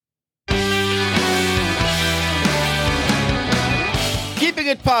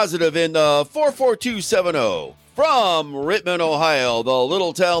it positive in the 44270. From Rittman, Ohio, the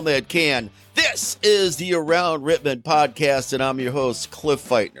little town that can. This is the Around Rittman podcast, and I'm your host, Cliff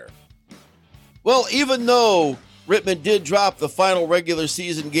Feitner. Well, even though Rittman did drop the final regular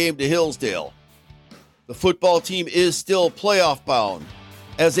season game to Hillsdale, the football team is still playoff bound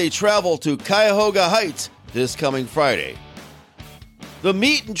as they travel to Cuyahoga Heights this coming Friday. The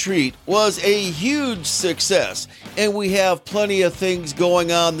meet and treat was a huge success, and we have plenty of things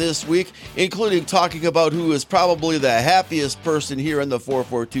going on this week, including talking about who is probably the happiest person here in the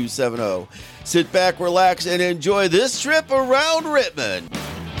 44270. Sit back, relax, and enjoy this trip around Rittman.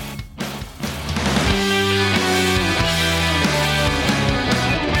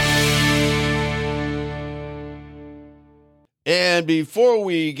 And before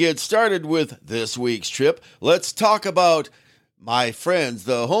we get started with this week's trip, let's talk about my friends,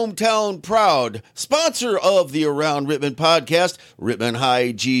 the hometown proud sponsor of the Around Rittman podcast, Rittman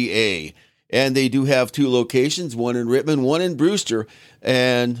High GA. And they do have two locations, one in Rittman, one in Brewster.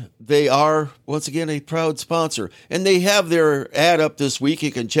 And they are, once again, a proud sponsor. And they have their ad up this week.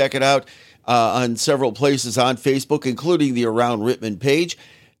 You can check it out on several places on Facebook, including the Around Rittman page.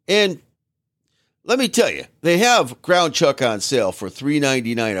 And let me tell you, they have ground chuck on sale for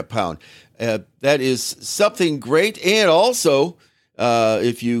 $3.99 a pound. That is something great. And also,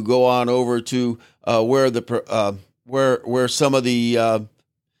 if you go on over to where some of the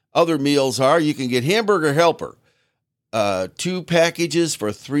other meals are, you can get Hamburger Helper, 2 packages for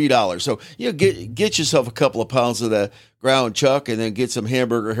 $3. So get yourself a couple of pounds of the ground chuck and then get some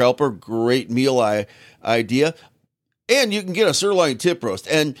Hamburger Helper. Great meal idea. And you can get a sirloin tip roast.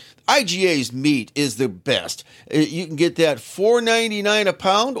 And IGA's meat is the best. You can get that $4.99 a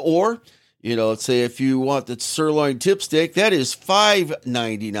pound, or let's say if you want the sirloin tip steak, that is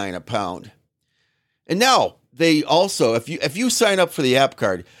 $5.99 a pound. And now they also, if you sign up for the app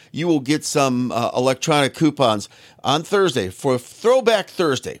card, you will get some electronic coupons on Thursday for Throwback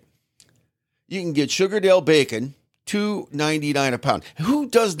Thursday. You can get Sugardale bacon, $2.99 a pound. Who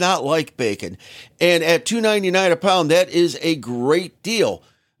does not like bacon? And at $2.99 a pound, that is a great deal.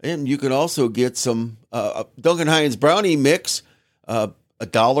 And you can also get some Duncan Hines brownie mix,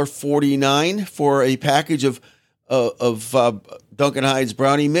 $1.49 for a package of Duncan Hines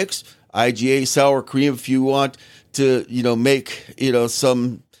brownie mix. IGA sour cream if you want to, make,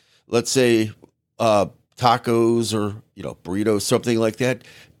 some, let's say, tacos or, burritos, something like that.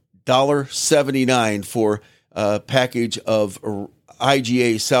 $1.79 for a package of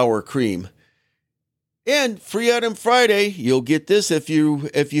IGA sour cream. And free item Friday, you'll get this if you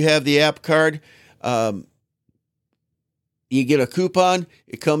have the app card. You get a coupon.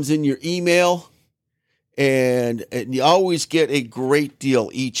 It comes in your email, and you always get a great deal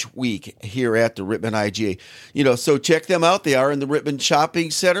each week here at the Rittman IGA. So check them out. They are in the Rittman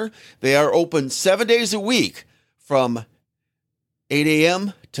Shopping Center. They are open 7 days a week from 8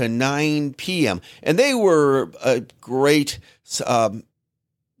 a.m. to 9 p.m. And they were great.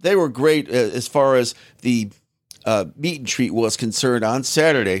 They were great as far as the meet and treat was concerned on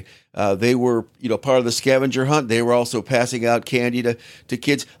Saturday. They were, part of the scavenger hunt. They were also passing out candy to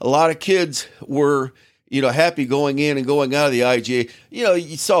kids. A lot of kids were, happy going in and going out of the IGA.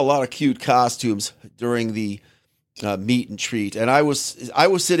 You saw a lot of cute costumes during the meet and treat. And I was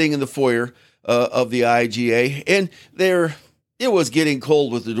sitting in the foyer of the IGA, and it was getting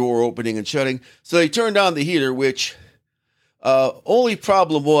cold with the door opening and shutting. So they turned on the heater, which only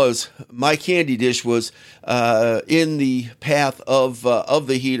problem was my candy dish was in the path of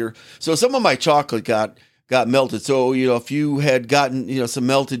the heater. So some of my chocolate got melted. So, if you had gotten, some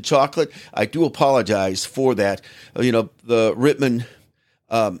melted chocolate, I do apologize for that. The Rittman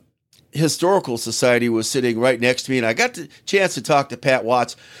Historical Society was sitting right next to me, and I got the chance to talk to Pat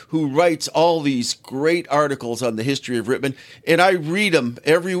Watts, who writes all these great articles on the history of Rittman, and I read them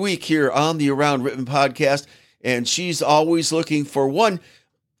every week here on the Around Rittman podcast. And she's always looking for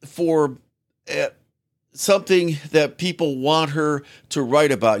something that people want her to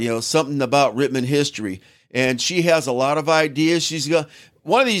write about, something about Rittman history. And she has a lot of ideas.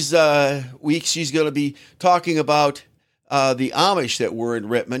 One of these weeks, she's going to be talking about the Amish that were in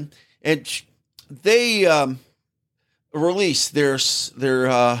Rittman. And they release their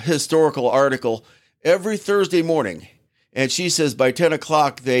historical article every Thursday morning. And she says by 10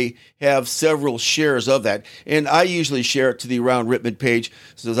 o'clock, they have several shares of that. And I usually share it to the Around Rittman page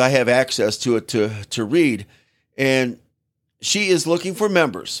so that I have access to it to read. And she is looking for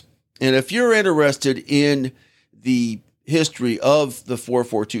members. And if you're interested in the history of the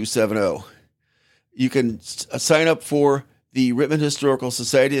 44270, you can sign up for the Rittman Historical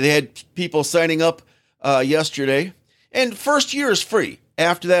Society. They had people signing up yesterday. And first year is free.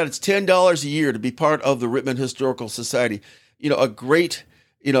 after that, it's $10 a year to be part of the Rittman Historical Society. A great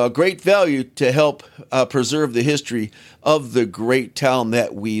value to help preserve the history of the great town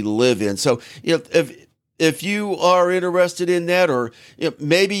that we live in. So, if you are interested in that, or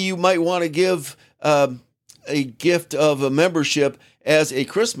maybe you might want to give a gift of a membership as a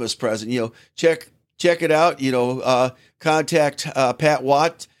Christmas present, check it out. Contact Pat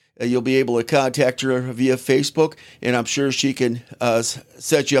Watt. You'll be able to contact her via Facebook, and I'm sure she can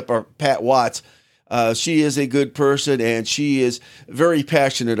set you up, or Pat Watts. She is a good person, and she is very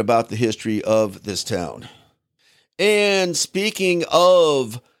passionate about the history of this town. And speaking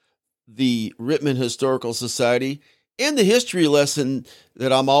of the Rittman Historical Society, in the history lesson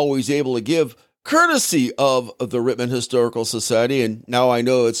that I'm always able to give, courtesy of the Rittman Historical Society, and now I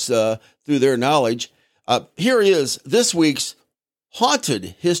know it's through their knowledge, here is this week's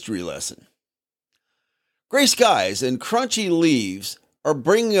Haunted History Lesson. Gray skies and crunchy leaves are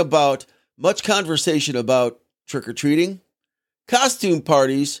bringing about much conversation about trick-or-treating, costume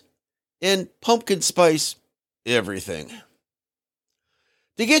parties, and pumpkin spice everything.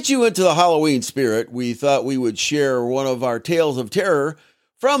 To get you into the Halloween spirit, we thought we would share one of our tales of terror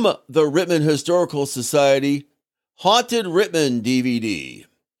from the Rittman Historical Society Haunted Rittman DVD.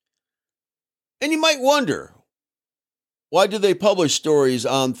 And you might wonder, why do they publish stories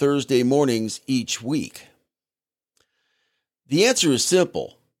on Thursday mornings each week? The answer is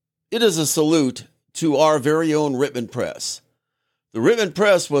simple. It is a salute to our very own Rittman Press. The Rittman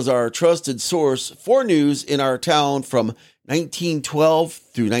Press was our trusted source for news in our town from 1912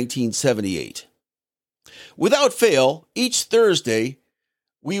 through 1978. Without fail, each Thursday,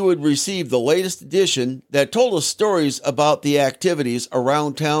 we would receive the latest edition that told us stories about the activities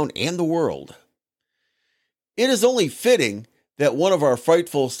around town and the world. It is only fitting that one of our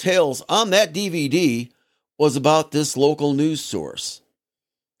frightful tales on that DVD was about this local news source.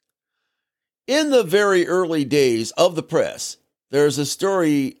 In the very early days of the press, there's a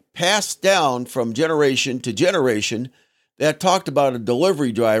story passed down from generation to generation that talked about a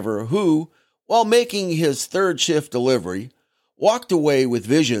delivery driver who, while making his third shift delivery, walked away with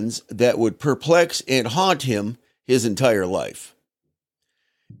visions that would perplex and haunt him his entire life.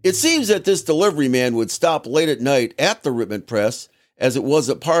 It seems that this delivery man would stop late at night at the Rittman Press, as it was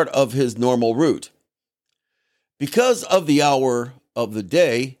a part of his normal route. Because of the hour of the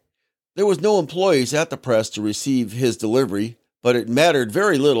day, there was no employees at the press to receive his delivery, but it mattered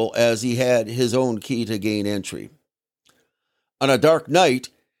very little as he had his own key to gain entry. On a dark night,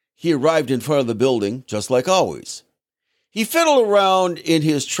 he arrived in front of the building, just like always. He fiddled around in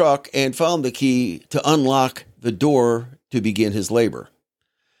his truck and found the key to unlock the door to begin his labor.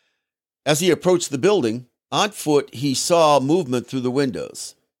 As he approached the building, on foot, he saw movement through the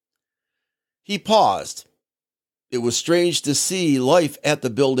windows. He paused. It was strange to see life at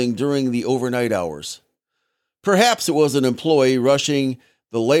the building during the overnight hours. Perhaps it was an employee rushing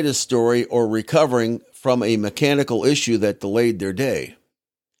the latest story or recovering from a mechanical issue that delayed their day.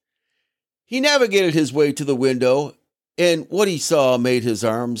 He navigated his way to the window, and what he saw made his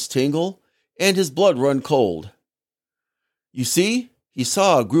arms tingle and his blood run cold. You see, he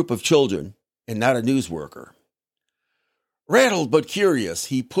saw a group of children and not a news worker. Rattled but curious,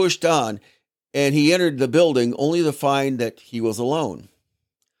 he pushed on, and he entered the building only to find that he was alone.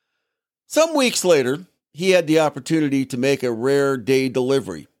 Some weeks later, he had the opportunity to make a rare day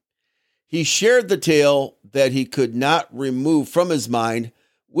delivery. He shared the tale that he could not remove from his mind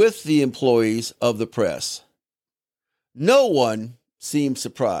with the employees of the press. No one seemed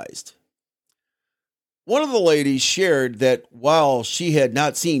surprised. One of the ladies shared that while she had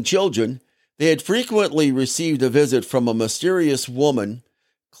not seen children, they had frequently received a visit from a mysterious woman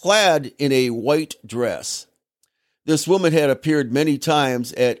clad in a white dress. This woman had appeared many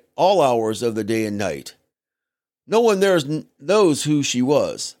times at all hours of the day and night. No one there knows who she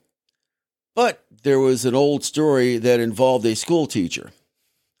was. But there was an old story that involved a school teacher.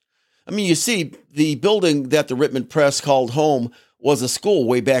 You see, the building that the Rittman Press called home was a school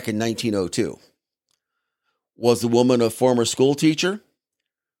way back in 1902. Was the woman a former school teacher?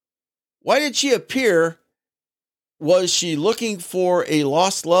 Why did she appear? Was she looking for a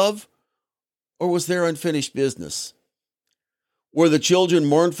lost love, or was there unfinished business? Were the children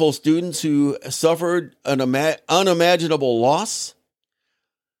mournful students who suffered an unimaginable loss?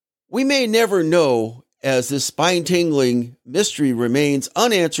 We may never know, as this spine-tingling mystery remains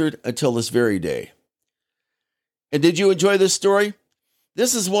unanswered until this very day. And did you enjoy this story?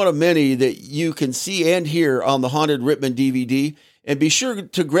 This is one of many that you can see and hear on the Haunted Rittman DVD, and be sure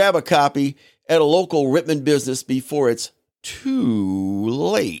to grab a copy at a local Rittman business before it's too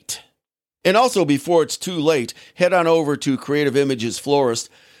late. And also, before it's too late, head on over to Creative Images Florist.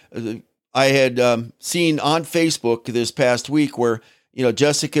 I had seen on Facebook this past week where,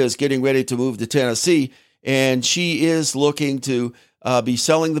 Jessica is getting ready to move to Tennessee, and she is looking to be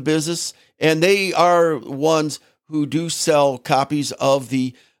selling the business. And they are ones who do sell copies of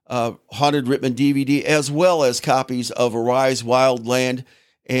the Haunted Rittman DVD, as well as copies of Arise Wildland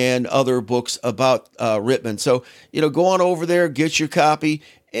and other books about Rittman. So, go on over there, get your copy,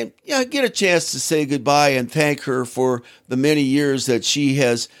 and get a chance to say goodbye and thank her for the many years that she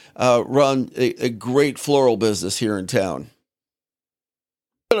has run a great floral business here in town.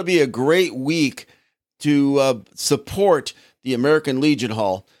 It's going to be a great week to support the American Legion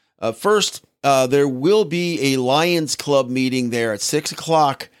Hall. First, there will be a Lions Club meeting there at 6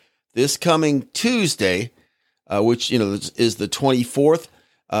 o'clock this coming Tuesday, which is the 24th.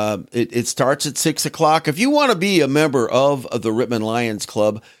 It starts at 6 o'clock. If you want to be a member of the Rittman Lions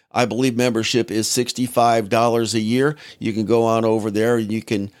Club, I believe membership is $65 a year. You can go on over there and you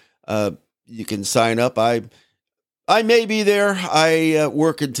can sign up. I may be there. I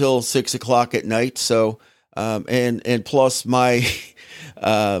work until 6 o'clock at night. So, and plus my,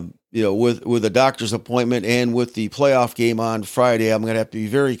 with a doctor's appointment and with the playoff game on Friday, I'm going to have to be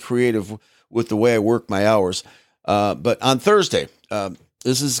very creative with the way I work my hours. But on Thursday,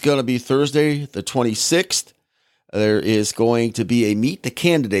 this is going to be Thursday, the 26th. There is going to be a Meet the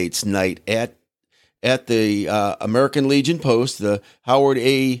Candidates night at the American Legion Post, the Howard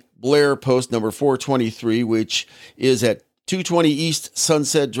A. Blair Post number 423, which is at 220 East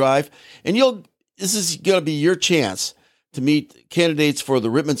Sunset Drive. And this is going to be your chance to meet candidates for the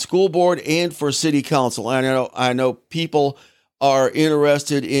Rittman School Board and for City Council. I know people are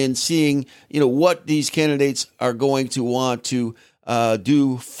interested in seeing, what these candidates are going to want to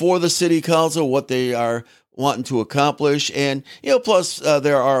do for the City Council, what they are wanting to accomplish. And, plus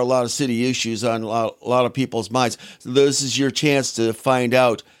there are a lot of city issues on a lot of people's minds. So this is your chance to find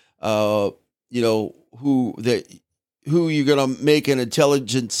out, who you're going to make an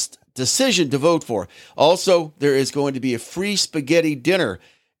intelligent decision to vote for. Also, there is going to be a free spaghetti dinner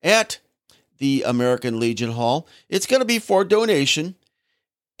at the American Legion Hall. It's going to be for donation.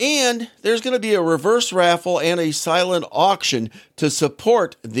 And there's going to be a reverse raffle and a silent auction to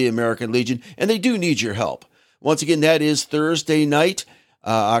support the American Legion, and they do need your help. Once again, that is Thursday night,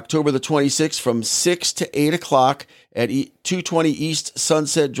 October the 26th, from 6 to 8 o'clock at 220 East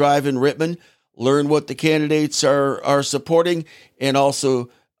Sunset Drive in Rittman. Learn what the candidates are supporting, and also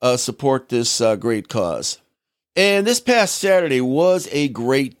support this great cause. And this past Saturday was a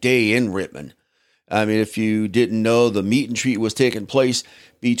great day in Rittman. I mean, if you didn't know, the meet and treat was taking place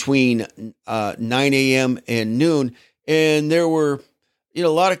between 9 a.m. and noon, and there were, a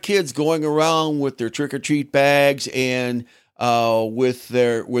lot of kids going around with their trick or treat bags and with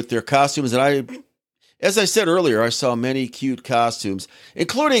their costumes. And as I said earlier, I saw many cute costumes,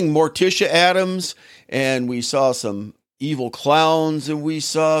 including Morticia Addams, and we saw some evil clowns, and we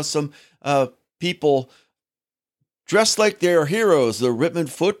saw some people dressed like their heroes, the Rittman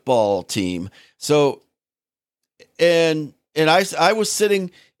football team. So, and I was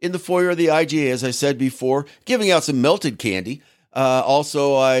sitting in the foyer of the IGA, as I said before, giving out some melted candy.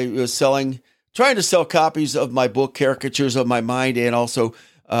 Also, I was trying to sell copies of my book, Caricatures of My Mind, and also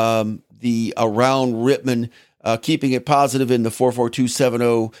the Around Rittman, Keeping It Positive in the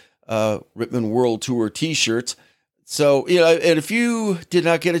 44270 Rittman World Tour t-shirts. So, and if you did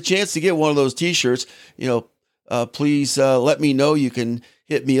not get a chance to get one of those t-shirts, please let me know. You can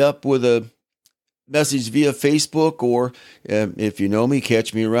hit me up with a message via Facebook, or if you know me,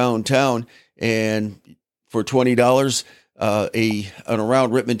 catch me around town. And for $20, an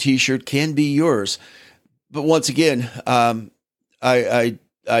Around Rittman t-shirt can be yours. But once again, I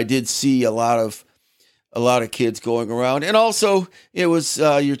did see a lot of kids going around, and also it was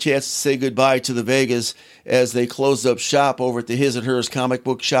your chance to say goodbye to the Vegas as they closed up shop over at the His and Hers comic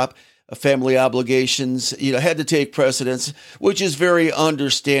book shop. Family obligations, had to take precedence, which is very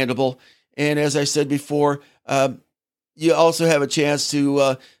understandable. And as I said before, you also have a chance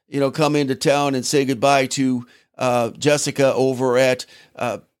to, come into town and say goodbye to Jessica over at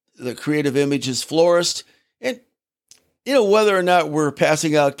the Creative Images Florist. And, whether or not we're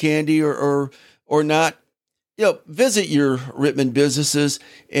passing out candy or not, visit your Rittman businesses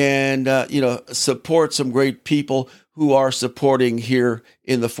and, support some great people who are supporting here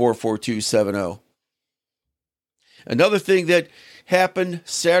in the 44270. Another thing that happened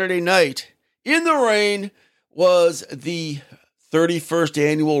Saturday night in the rain was the 31st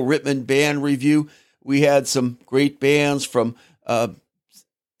annual Rittman Band Review. We had some great bands from, 6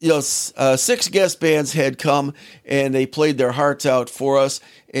 guest bands had come and they played their hearts out for us.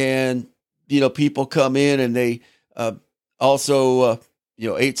 And people come in and they also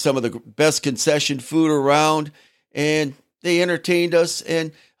ate some of the best concession food around, and they entertained us.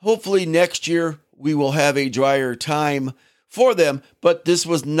 And hopefully next year we will have a drier time for them. But this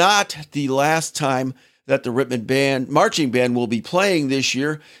was not the last time that the Rittman marching band will be playing this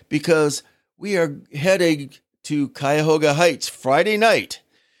year, because we are heading to Cuyahoga Heights Friday night.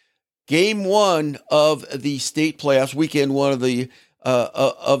 Game 1 of the state playoffs, weekend 1 of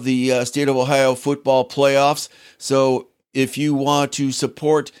the State of Ohio football playoffs. So if you want to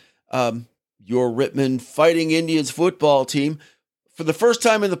support your Rittman Fighting Indians football team for the first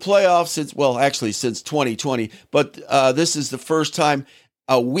time in the playoffs since 2020, but this is the first time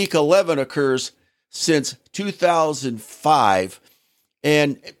Week 11 occurs since 2005.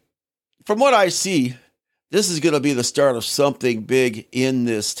 And from what I see, this is going to be the start of something big in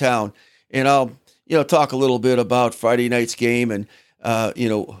this town. And I'll, talk a little bit about Friday night's game and,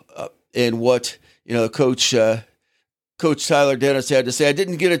 and what, Coach Tyler Dennis had to say. I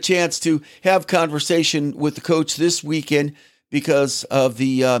didn't get a chance to have conversation with the coach this weekend because of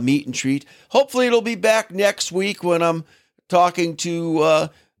the meet and treat. Hopefully it'll be back next week when I'm talking to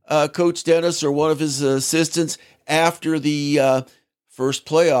Coach Dennis or one of his assistants after the first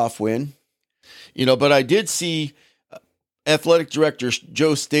playoff win. But I did see athletic director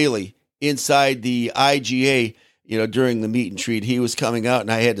Joe Staley inside the IGA, during the meet and treat. He was coming out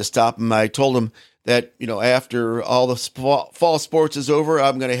and I had to stop him. I told him that, after all the fall sports is over,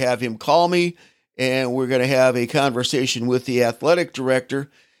 I'm going to have him call me and we're going to have a conversation with the athletic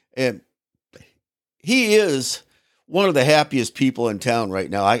director. And he is one of the happiest people in town right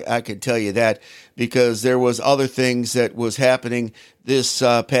now. I can tell you that, because there was other things that was happening this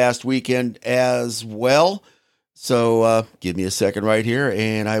past weekend as well. So give me a second right here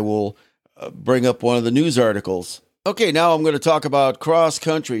and I will bring up one of the news articles. Okay, now I'm going to talk about cross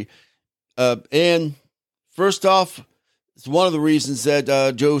country. And first off, it's one of the reasons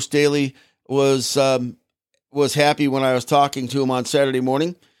that Joe Staley was happy when I was talking to him on Saturday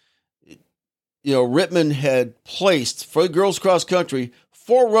morning. Rittman had placed, for girls cross country,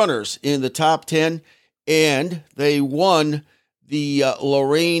 4 runners in the top 10, and they won the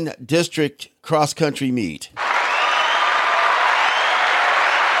Lorain District cross country meet.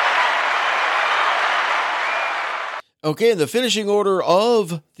 Okay, and the finishing order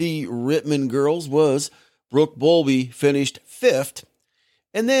of the Rittman girls was Brooke Bowlby finished 5th,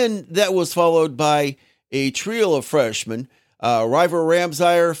 and then that was followed by a trio of freshmen. River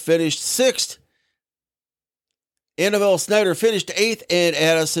Ramsire finished 6th, Annabelle Snyder finished 8th, and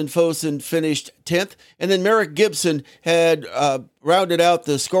Addison Fosen finished 10th. And then Merrick Gibson had rounded out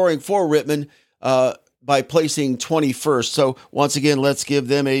the scoring for Rittman by placing 21st. So once again, let's give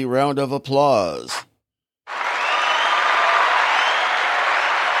them a round of applause.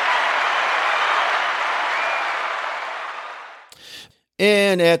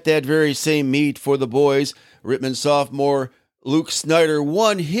 And at that very same meet for the boys, Rittman sophomore Luke Snyder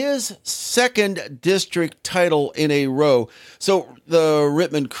won his 2nd district title in a row. So the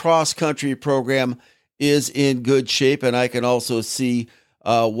Rittman cross country program is in good shape, and I can also see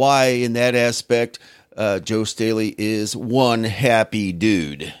why in that aspect Joe Staley is one happy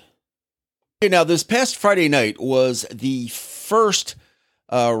dude. Okay, now this past Friday night was the first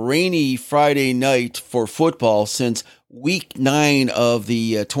rainy Friday night for football since week 9 of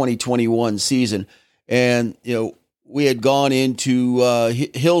the 2021 season. And, we had gone into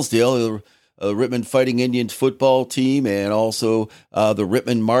Hillsdale, the Rittman Fighting Indians football team, and also the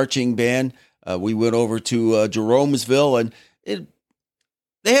Rittman marching band. We went over to Jeromesville, and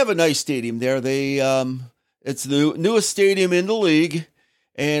they have a nice stadium there. It's the newest stadium in the league,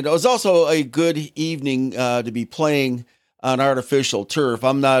 and it was also a good evening to be playing on artificial turf.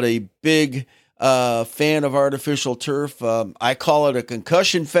 I'm not a big fan of artificial turf. I call it a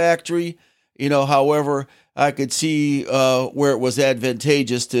concussion factory. However, I could see where it was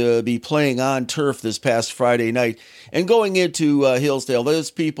advantageous to be playing on turf this past Friday night. And going into Hillsdale,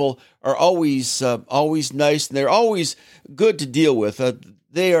 those people are always nice, and they're always good to deal with.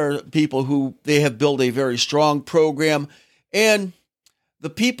 They are people who they have built a very strong program, and the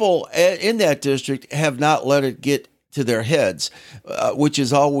people in that district have not let it get to their heads, which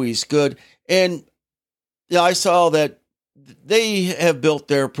is always good. And I saw that they have built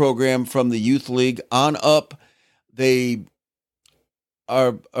their program from the youth league on up. They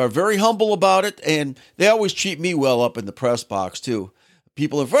are very humble about it, and they always treat me well up in the press box too.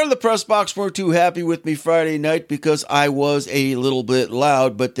 People in front of the press box weren't too happy with me Friday night because I was a little bit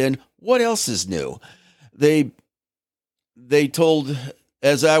loud, but then what else is new? They told,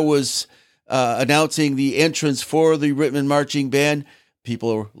 as I was announcing the entrance for the Rittman Marching Band,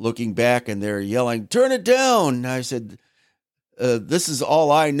 people are looking back and they're yelling, "Turn it down." And I said, "This is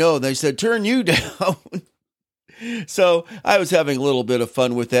all I know." They said, "Turn you down." So I was having a little bit of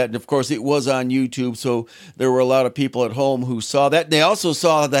fun with that. And of course, it was on YouTube. So there were a lot of people at home who saw that. And they also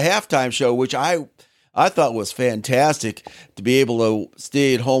saw the halftime show, which I thought was fantastic to be able to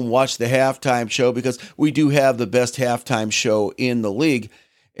stay at home, watch the halftime show, because we do have the best halftime show in the league.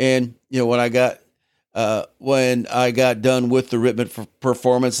 And, when I got done with the Rittman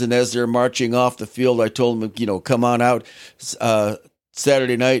performance, and as they're marching off the field, I told them, come on out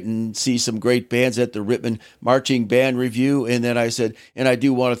Saturday night and see some great bands at the Rittman Marching Band Review. And then I said, and I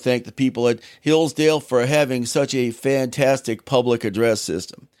do want to thank the people at Hillsdale for having such a fantastic public address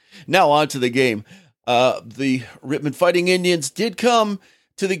system. Now on to the game. The Rittman Fighting Indians did come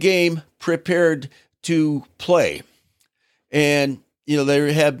to the game prepared to play. And,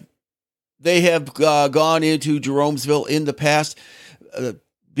 they have gone into Jeromesville in the past,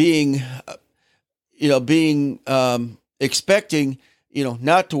 expecting,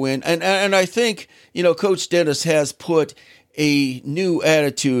 not to win. And I think, Coach Dennis has put a new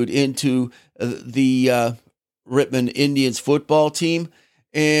attitude into the Rittman Indians football team.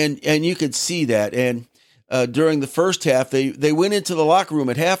 And you could see that. And during the first half, they went into the locker room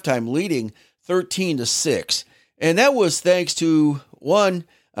at halftime leading 13-6. And that was thanks to, one,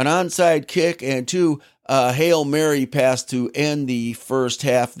 an onside kick, and two, a Hail Mary pass to end the first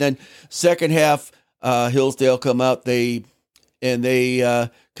half. Then second half, Hillsdale come out. They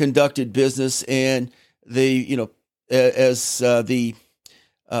conducted business, and they, as the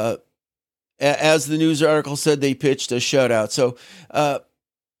news article said, they pitched a shutout.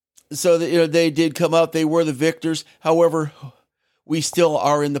 So they did come out. They were the victors. However, we still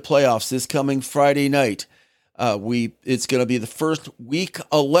are in the playoffs this coming Friday night. It's going to be the first week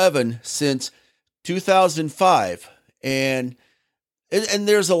 11 since 2005, and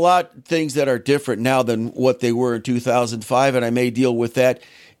there's a lot of things that are different now than what they were in 2005, and I may deal with that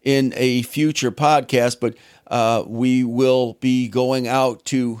in a future podcast, but we will be going out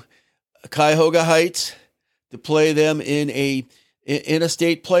to Cuyahoga Heights to play them in a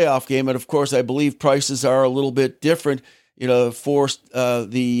state playoff game. And of course, I believe prices are a little bit different, for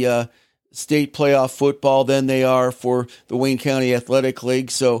the state playoff football than they are for the Wayne County Athletic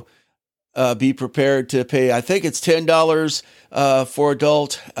League. So be prepared to pay, I think it's $10 for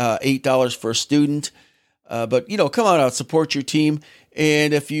adult, $8 for student. But, come on out, support your team.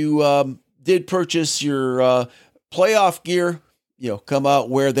 And if you did purchase your playoff gear, come out,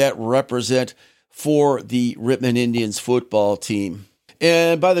 wear that, represent for the Rittman Indians football team.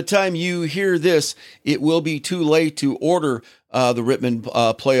 And by the time you hear this, it will be too late to order the Rittman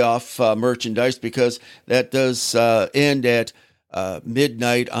playoff merchandise, because that does end at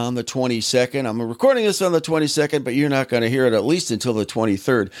midnight on the 22nd. I'm recording this on the 22nd, but you're not going to hear it at least until the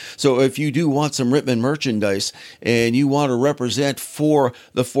 23rd. So if you do want some Rittman merchandise and you want to represent for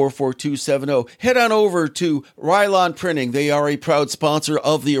the 44270, head on over to Rylon Printing. They are a proud sponsor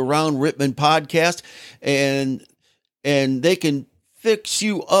of the Around Rittman podcast, and they can fix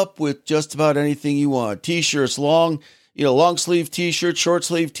you up with just about anything you want. T-shirts, long sleeve T-shirts, short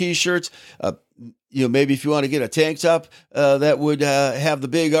sleeve T-shirts. Maybe if you want to get a tank top that would have the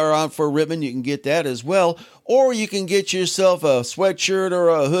big R on for Rittman, you can get that as well. Or you can get yourself a sweatshirt or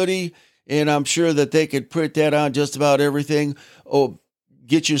a hoodie, and I'm sure that they could print that on just about everything. Oh,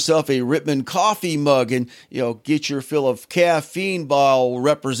 get yourself a Rittman coffee mug, and get your fill of caffeine ball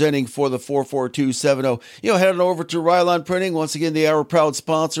representing for the 44270. Head on over to Rylon Printing. Once again, they are a proud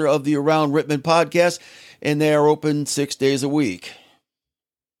sponsor of the Around Rittman podcast, and they are open 6 days a week.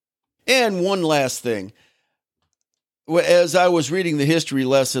 And one last thing, as I was reading the history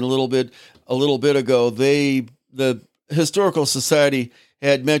lesson a little bit ago, the Historical Society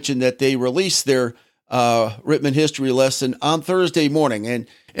had mentioned that they released their Rittman history lesson on Thursday morning, and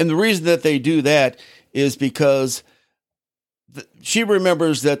the reason that they do that is because she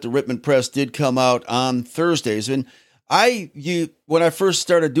remembers that the Rittman Press did come out on Thursdays, and when I first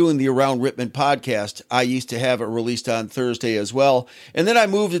started doing the Around Rittman podcast, I used to have it released on Thursday as well. And then I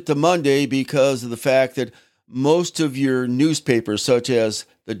moved it to Monday because of the fact that most of your newspapers, such as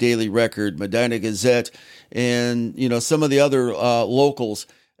the Daily Record, Medina Gazette, and some of the other locals,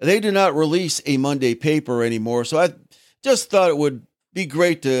 they do not release a Monday paper anymore. So I just thought it would be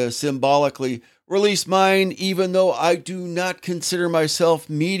great to symbolically release mine, even though I do not consider myself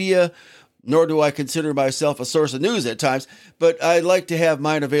media, nor do I consider myself a source of news at times, but I'd like to have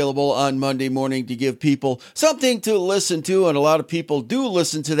mine available on Monday morning to give people something to listen to, and a lot of people do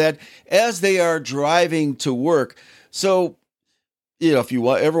listen to that as they are driving to work. So, if you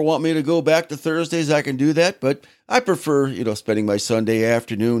ever want me to go back to Thursdays, I can do that. But I prefer, spending my Sunday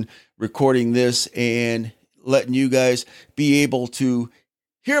afternoon recording this and letting you guys be able to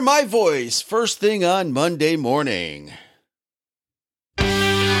hear my voice first thing on Monday morning.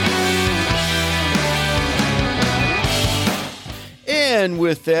 And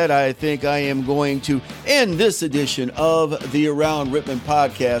with that, I think I am going to end this edition of the Around Rittman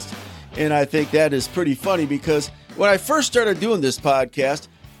podcast. And I think that is pretty funny because when I first started doing this podcast,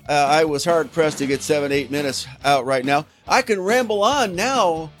 I was hard-pressed to get 7-8 minutes out right now. I can ramble on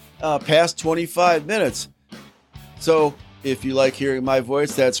now past 25 minutes. So if you like hearing my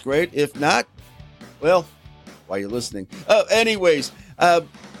voice, that's great. If not, well, why are you listening? Anyways, have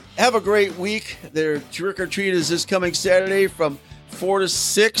a great week. Their Trick or Treat is this coming Saturday from 4 to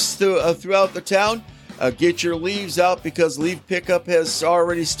 6 throughout the town. Get your leaves out because leaf pickup has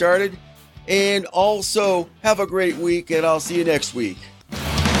already started. And also, have a great week, and I'll see you next week.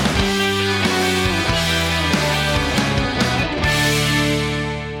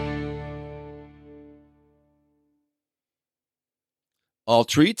 All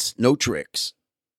treats, no tricks.